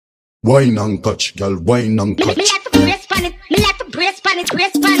Wine and catch, girl, wine and catch. Me like the brace on it, me like the brace on it,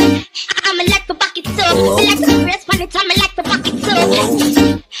 brace on it. I'ma like the bucket too. Me like the brace on it, I'ma like the bucket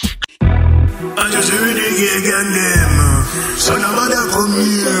too. I just hear the gay gang them. So nobody come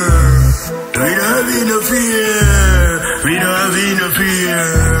here. We don't have enough fear. We don't have enough fear.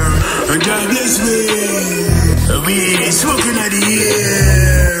 And God bless me. We smoking at the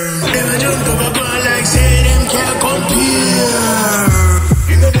air. Never jump up a bar like say them can't compare.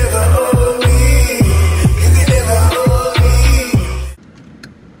 You can never hold me. You can never hold me.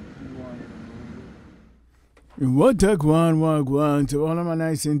 Wagwan to all of my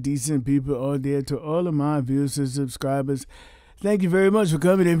nice and decent people out there, to all of my viewers and subscribers. Thank you very much for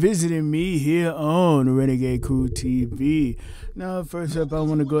coming and visiting me here on Renegade Crew TV. Now, first up, I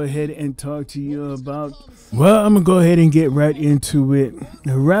want to go ahead and talk to you about, well, I'm going to go ahead and get right into it.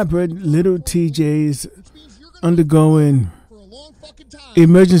 The rapper Lil Tjay is undergoing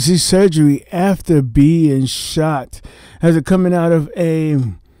emergency surgery after being shot as a coming out of a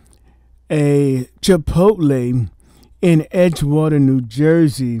Chipotle in Edgewater, New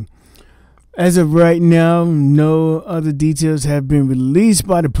Jersey. As of right now, no other details have been released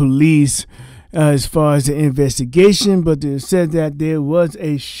by the police as far as the investigation, but they said that there was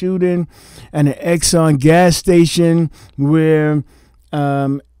a shooting at an Exxon gas station where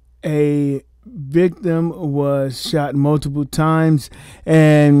a victim was shot multiple times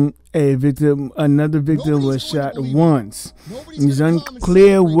and another victim was shot once. It's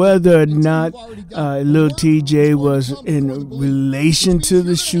unclear whether or not Lil Tjay was in relation to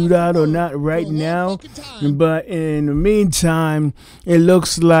the shootout or not right now, but in the meantime, it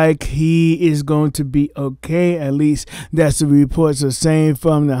looks like he is going to be okay. At least that's the reports are saying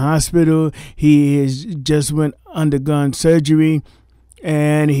from the hospital. He is just undergone surgery,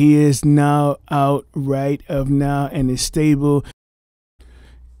 and he is now out right of now and is stable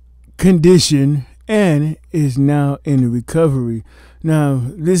condition and is now in recovery. Now,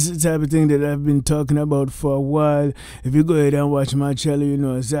 this is the type of thing that I've been talking about for a while. If you go ahead and watch my channel, you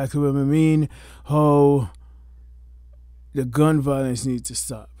know exactly what I mean. How the gun violence needs to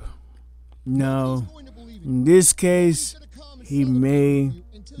stop. Now, in this case, he may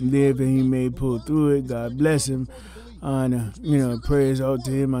live and he may pull through it. God bless him. And, you know, prayers out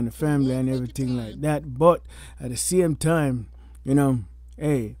to him and the family and everything like that. But at the same time, you know,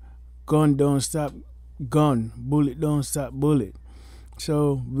 hey, gun don't stop gun, bullet don't stop bullet.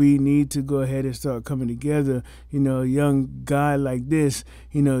 So we need to go ahead and start coming together. You know, a young guy like this,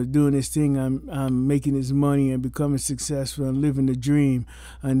 you know, doing this thing, I'm making his money and becoming successful and living the dream,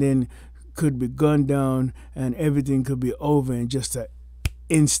 and then could be gunned down and everything could be over in just an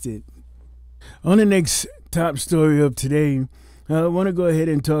instant. On the next top story of today, I want to go ahead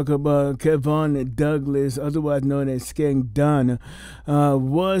and talk about Kevon Douglas, otherwise known as Skeng Plead,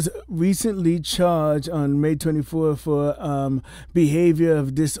 was recently charged on May 24th for behavior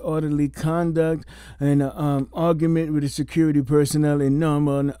of disorderly conduct and argument with the security personnel in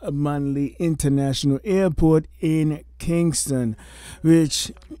Norman Manley International Airport in Kingston,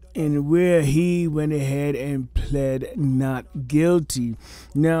 where he went ahead and pled not guilty.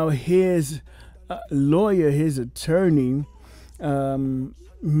 Now, his lawyer, his attorney,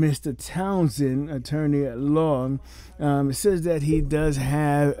 Mr. Townsend, attorney at law, says that he does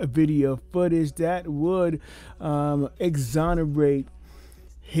have a video footage that would exonerate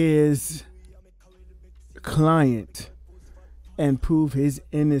his client and prove his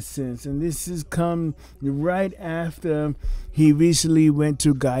innocence. And this has come right after he recently went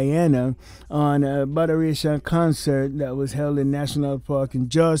to Guyana on a Badarisha concert that was held in National Park in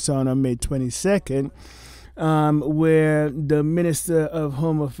Georgetown on May 22nd. Where the Minister of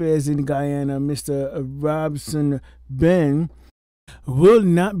Home Affairs in Guyana, Mr. Robson Ben, will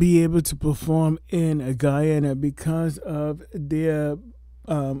not be able to perform in Guyana because of their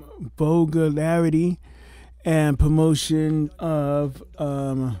vulgarity and promotion of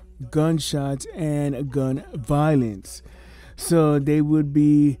gunshots and gun violence. So they would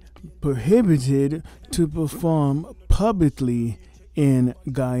be prohibited to perform publicly in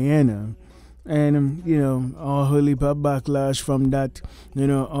Guyana. And, you know, all holy backlash from that, you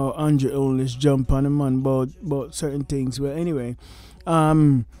know, our Andre always jump on him about certain things. Well, anyway,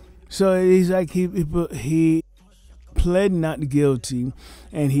 so he's like, he pled not guilty,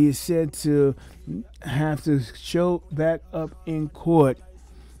 and he is said to have to show back up in court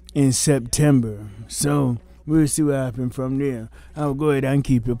in September. So we'll see what happens from there. I'll go ahead and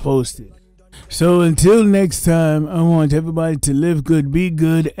keep you posted. So until next time, I want everybody to live good, be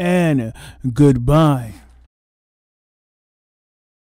good, and goodbye.